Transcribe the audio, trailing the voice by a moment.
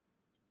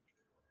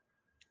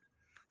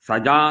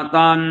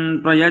सजातान्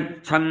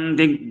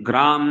प्रयच्छन्ति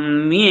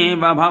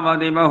ग्राम्येव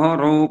भवति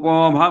बहुरूपो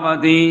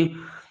भवति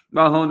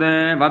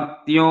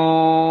बहुदेवत्यो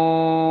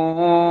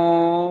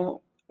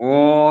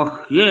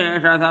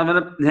ह्येष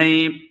समृद्ध्यै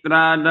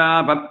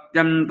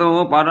प्राजापत्यन्तु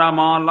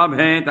परमो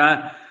लभेत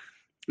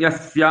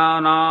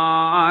यस्यानाज्ञातमिव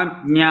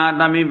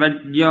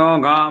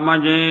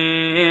योगामये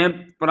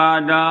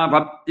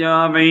प्राजापत्य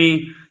वै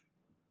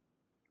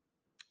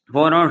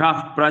पुरुषः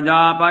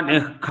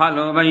प्रजापतिः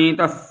खलु वै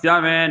तस्य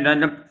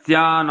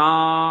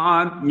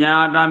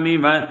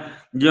वेदजप्स्यानाज्ञातमिव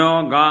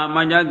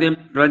योगामयति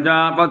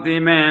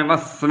प्रजापतिमेव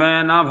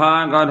स्वेन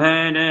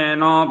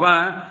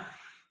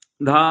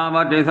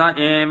भागधेनेनोपधावति स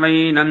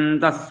एवैनं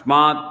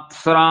तस्मात्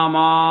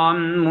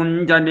श्रामान्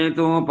मुञ्चति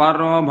तु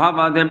परो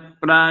भवति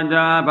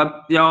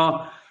प्रजापत्यो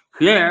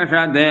ह्येष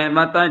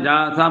देवतया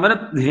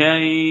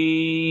समृद्ध्यै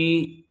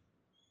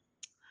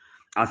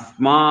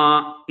अस्मा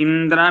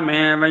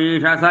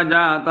इन्द्रमेवैष स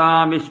जाता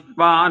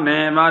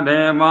विश्वानेव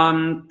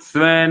देवान्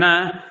स्वेन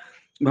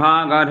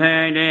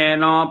भागधेनेनोपधावति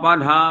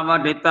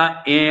त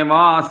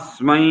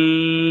एवास्मै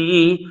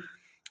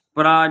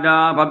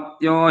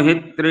प्राजापत्यो हि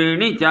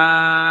त्रीणि च